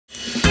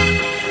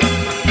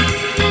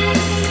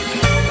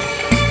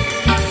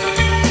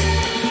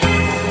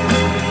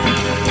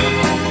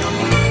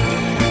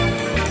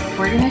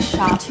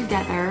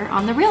together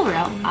on The Real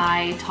Real.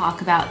 I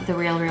talk about The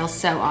Real Real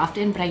so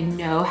often, but I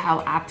know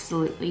how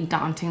absolutely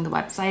daunting the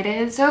website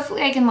is. So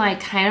hopefully I can like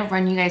kind of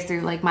run you guys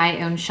through like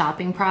my own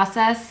shopping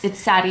process. It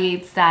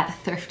satiates that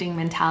thrifting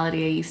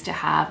mentality I used to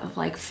have of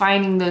like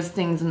finding those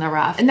things in the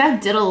rough. And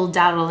that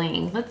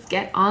diddle-daddling, let's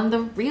get on The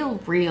Real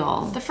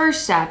Real. The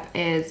first step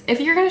is if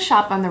you're gonna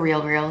shop on The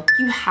Real Real,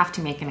 you have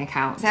to make an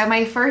account. So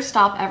my first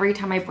stop every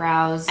time I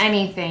browse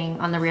anything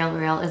on The Real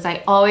Real is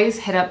I always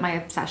hit up my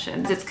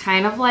obsessions. It's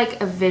kind of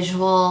like a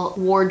visual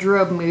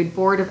wardrobe mood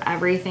board of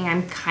everything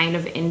I'm kind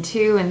of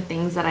into and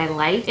things that I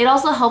like. It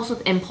also helps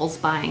with impulse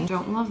buying.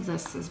 Don't love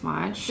this as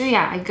much. So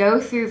yeah, I go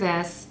through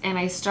this and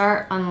I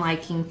start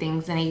unliking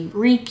things and I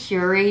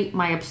recurate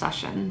my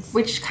obsessions,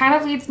 which kind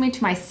of leads me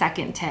to my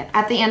second tip.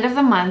 At the end of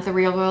the month, The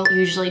Real Real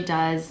usually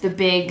does the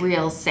big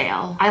real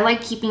sale. I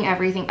like keeping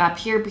everything up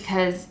here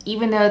because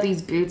even though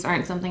these boots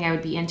aren't something I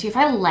would be into, if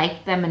I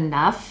like them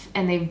enough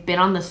and they've been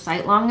on the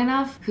site long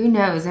enough, who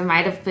knows, it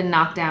might have been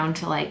knocked down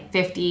to like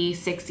 50,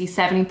 60,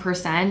 70%.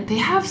 They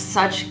have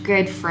such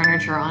good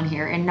furniture on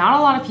here and not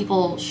a lot of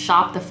people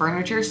shop the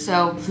furniture,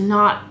 so it's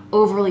not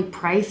overly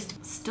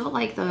priced. Still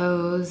like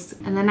those.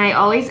 And then I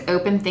always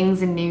open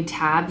things in new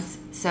tabs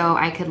so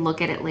I could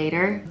look at it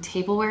later.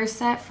 Tableware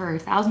set for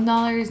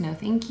 $1,000, no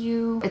thank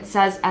you. It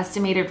says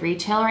estimated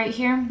retail right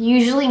here.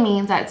 Usually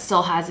means that it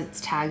still has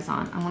its tags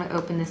on. I'm gonna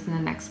open this in the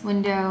next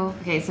window.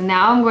 Okay, so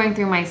now I'm going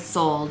through my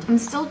sold. I'm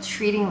still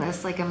treating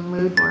this like a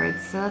mood board,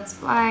 so that's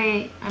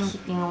why I'm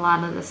keeping a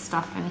lot of this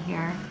stuff in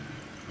here.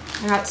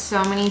 I got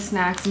so many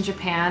snacks in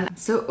Japan. I'm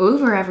so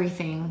over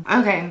everything.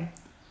 Okay.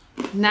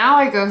 Now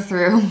I go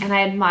through and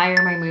I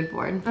admire my mood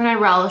board and I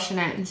relish in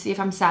it and see if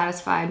I'm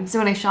satisfied. So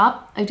when I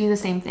shop, I do the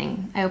same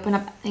thing. I open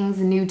up things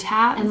in a new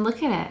tab and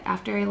look at it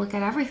after I look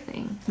at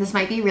everything. This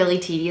might be really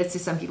tedious to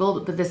some people,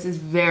 but this is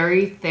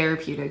very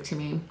therapeutic to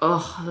me.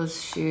 Oh,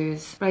 those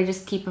shoes. But I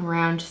just keep them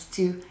around just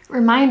to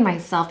remind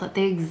myself that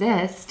they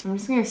exist. I'm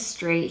just gonna go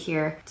straight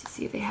here to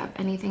see if they have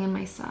anything in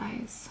my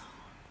size.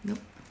 Nope.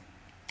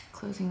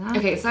 Closing that.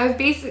 Okay, so I've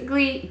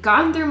basically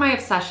gone through my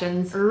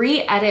obsessions,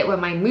 re-edit what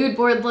my mood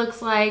board looks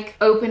like,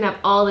 open up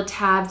all the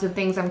tabs of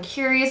things I'm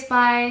curious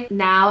by.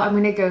 Now I'm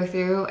gonna go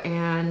through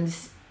and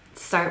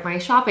start my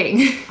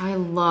shopping. I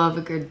love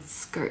a good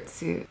skirt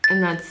suit.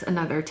 And that's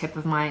another tip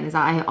of mine is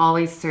that I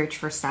always search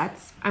for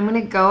sets. I'm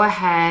gonna go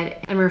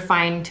ahead and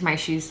refine to my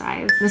shoe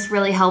size. This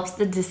really helps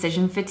the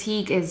decision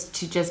fatigue is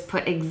to just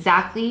put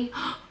exactly,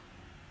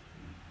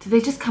 did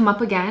they just come up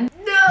again?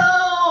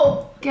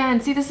 No!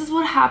 Again, see, this is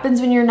what happens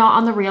when you're not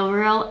on The Real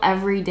Real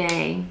every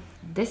day.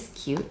 This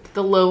cute.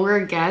 The lower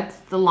it gets,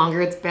 the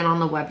longer it's been on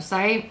the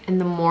website, and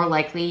the more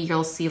likely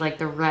you'll see like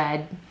the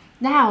red.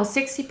 Now,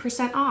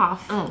 60%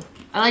 off. Oh,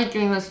 I like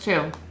doing this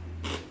too.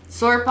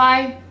 Sort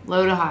by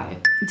low to high.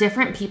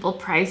 Different people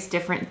price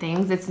different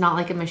things. It's not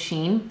like a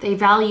machine. They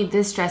valued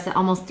this dress at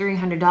almost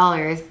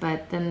 $300,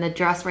 but then the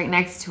dress right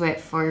next to it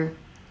for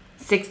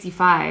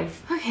 $65.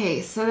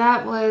 Okay, so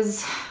that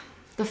was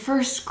the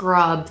first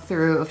scrub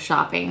through of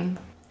shopping.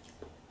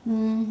 I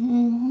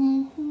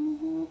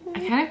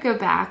kind of go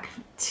back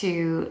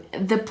to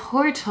the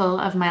portal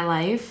of my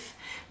life,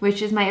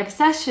 which is my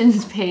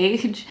obsessions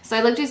page. So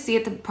I look to see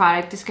at the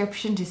product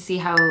description to see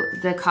how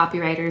the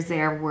copywriters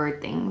there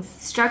word things.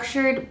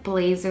 Structured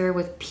blazer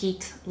with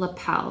peaked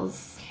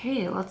lapels.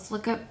 Okay, let's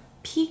look up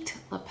peaked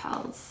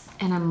lapels.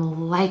 And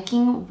I'm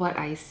liking what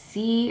I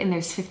see, and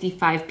there's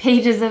 55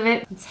 pages of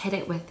it. Let's hit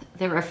it with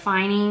the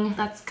refining.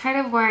 That's kind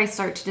of where I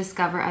start to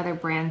discover other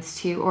brands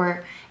too,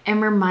 or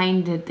am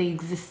reminded the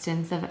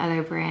existence of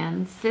other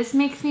brands. This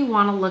makes me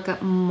want to look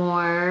up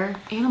more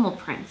animal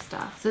print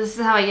stuff. So this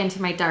is how I get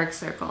into my dark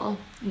circle.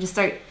 I just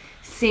start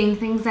seeing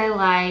things I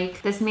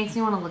like. This makes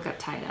me want to look up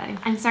tie-dye.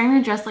 I'm starting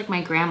to dress like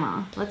my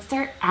grandma. Let's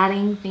start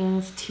adding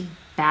things to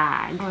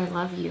bag. Oh, I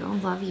love you.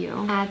 Love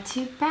you. Add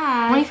to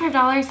bag.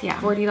 $25? Yeah.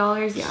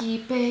 $40? Yeah.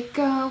 Keep it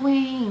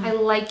going. I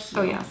like you.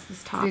 Oh yes,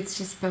 this top. It's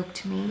just spoke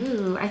to me.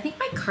 Ooh, I think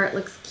my cart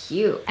looks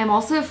cute. I'm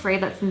also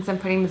afraid that since I'm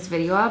putting this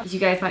video up, you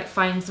guys might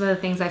find some of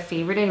the things I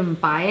favorited and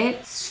buy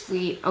it.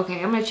 Sweet.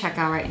 Okay, I'm gonna check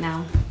out right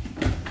now.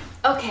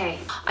 Okay,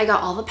 I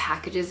got all the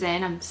packages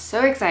in. I'm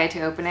so excited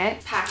to open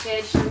it.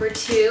 Package number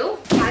 2.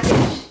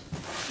 Package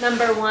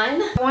number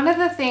 1. One of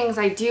the things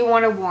I do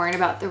want to warn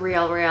about The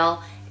Real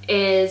Real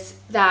is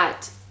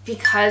that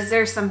because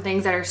there's some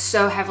things that are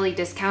so heavily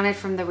discounted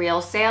from the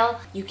real sale,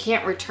 you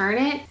can't return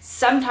it.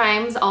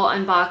 Sometimes I'll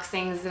unbox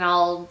things and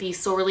I'll be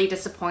sorely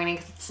disappointed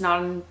because it's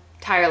not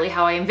entirely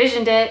how I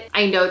envisioned it.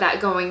 I know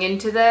that going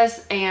into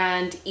this,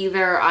 and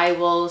either I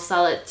will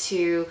sell it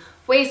to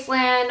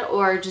Wasteland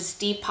or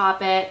just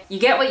depop it. You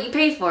get what you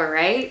pay for,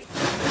 right?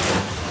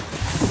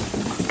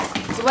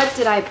 So what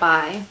did I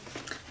buy?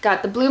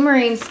 Got the blue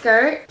marine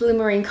skirt, blue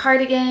marine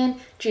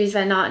cardigan, Dries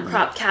Van Noten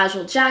crop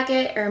casual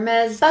jacket,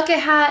 Hermes bucket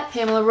hat,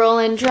 Pamela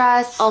Roland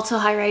dress, Alto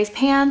high-rise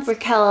pants,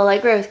 Raquel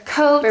Allegro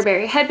coat,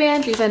 Burberry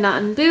headband, Dries Van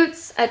Noten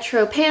boots,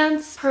 Etro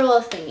pants,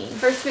 Perla thingy.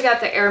 First we got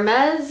the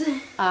Hermes.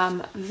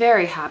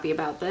 Very happy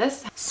about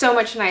this. So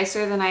much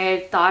nicer than I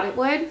had thought it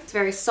would. It's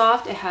very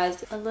soft. It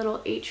has a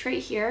little H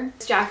right here.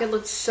 This jacket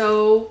looks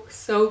so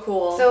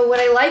cool. So what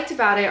I liked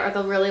about it are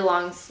the really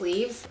long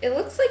sleeves. It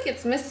looks like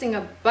it's missing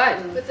a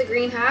button with the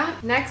green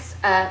hat. Next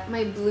up,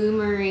 my blue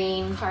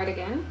marine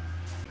cardigan.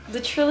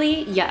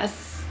 Literally,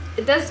 yes.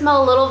 It does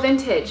smell a little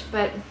vintage,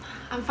 but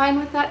I'm fine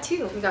with that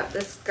too. We got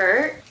this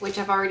skirt, which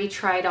I've already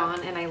tried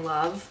on and I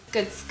love.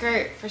 Good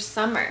skirt for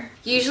summer.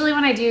 Usually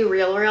when I do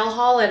Real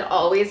haul, it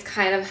always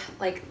kind of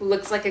like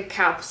looks like a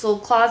capsule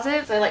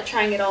closet. So I like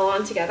trying it all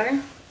on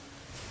together.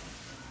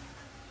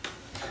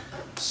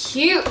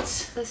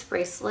 Cute. This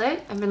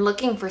bracelet. I've been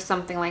looking for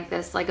something like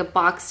this, like a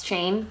box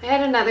chain. I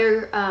had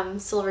another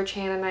silver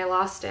chain and I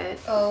lost it.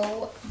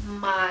 Oh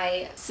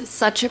my. This is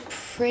such a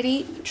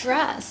pretty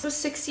dress. It was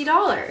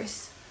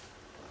 $60.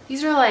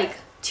 These are like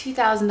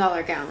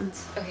 $2,000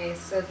 gowns. Okay,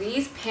 so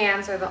these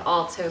pants are the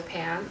Alto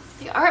pants.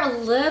 They are a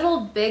little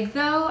big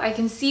though. I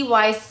can see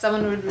why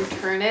someone would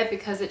return it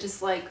because it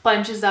just like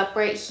bunches up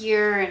right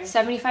here. And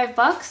 75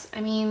 bucks?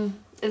 I mean,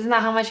 isn't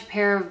that how much a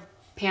pair of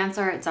pants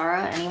are at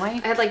Zara anyway?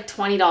 I had like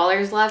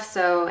 $20 left,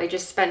 so I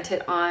just spent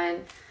it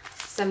on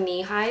some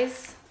knee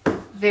highs.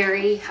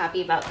 Very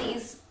happy about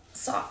these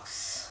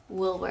socks.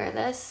 We'll wear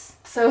this.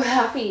 So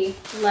happy.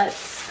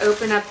 Let's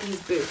open up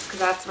these boots because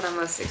that's what I'm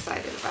most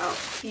excited about.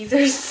 These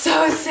are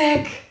so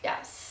sick.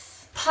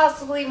 Yes.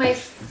 Possibly my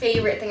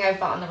favorite thing I've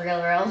bought on the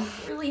Real.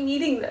 Really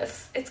needing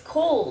this. It's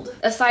cold.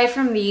 Aside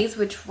from these,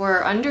 which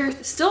were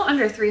still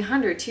under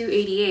 300,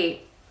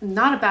 288,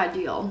 not a bad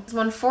deal. It's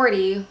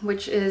 140,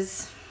 which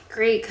is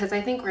great because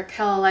I think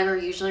Raquel Allegro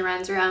usually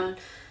runs around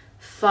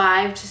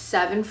 5 to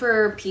 7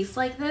 for a piece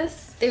like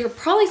this. They were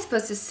probably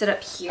supposed to sit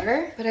up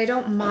here, but I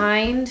don't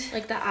mind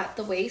like the at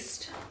the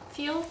waist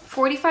feel.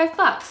 45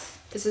 bucks.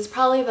 This is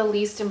probably the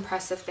least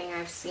impressive thing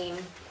I've seen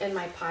in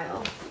my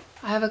pile.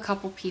 I have a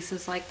couple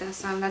pieces like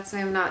this, that's why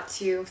I'm not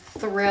too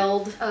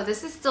thrilled. Oh,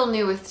 this is still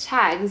new with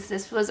tags.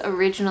 This was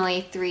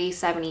originally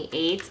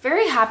 $378.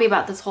 Very happy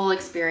about this whole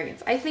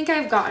experience. I think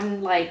I've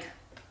gotten like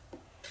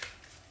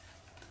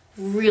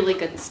really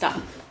good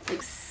stuff.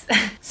 Like,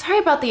 sorry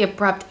about the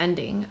abrupt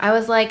ending. I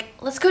was like,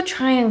 let's go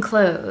try on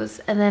clothes.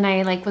 And then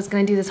I like was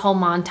gonna do this whole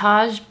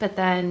montage, but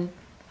then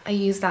I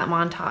used that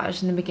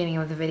montage in the beginning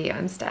of the video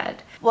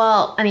instead.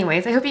 Well,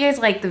 anyways, I hope you guys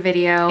liked the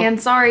video. And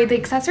sorry, the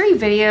accessory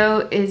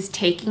video is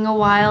taking a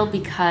while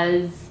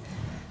because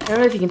I don't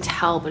know if you can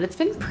tell, but it's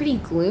been pretty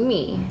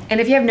gloomy.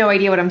 And if you have no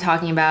idea what I'm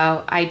talking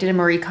about, I did a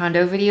Marie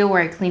Kondo video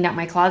where I cleaned out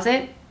my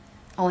closet.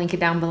 I'll link it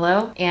down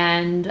below.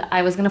 And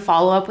I was gonna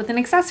follow up with an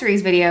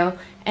accessories video,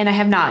 and I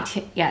have not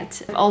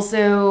yet. I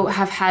also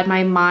have had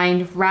my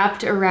mind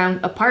wrapped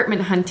around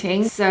apartment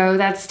hunting, so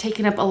that's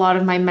taken up a lot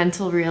of my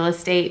mental real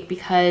estate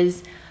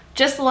because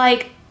just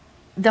like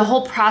the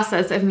whole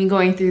process of me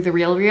going through the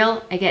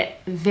Real, I get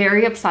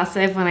very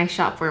obsessive when I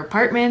shop for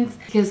apartments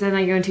because then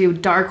I go into a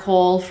dark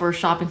hole for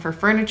shopping for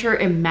furniture,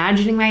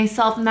 imagining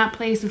myself in that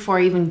place before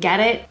I even get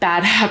it.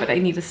 Bad habit I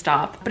need to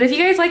stop. But if you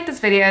guys like this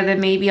video,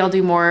 then maybe I'll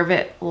do more of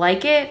it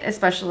like it,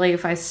 especially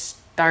if I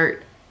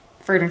start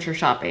furniture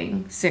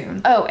shopping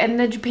soon. Oh, and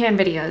the Japan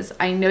videos.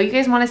 I know you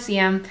guys want to see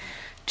them.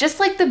 Just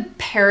like the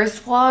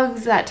Paris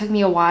vlogs that took me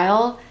a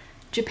while,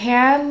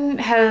 Japan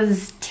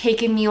has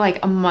taken me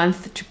like a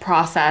month to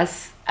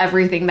process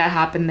everything that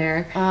happened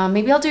there.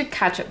 Maybe I'll do a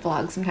catch-up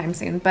vlog sometime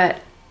soon,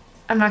 but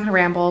I'm not gonna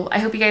ramble. I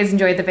hope you guys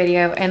enjoyed the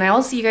video, and I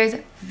will see you guys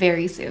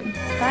very soon.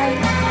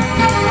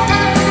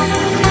 Bye.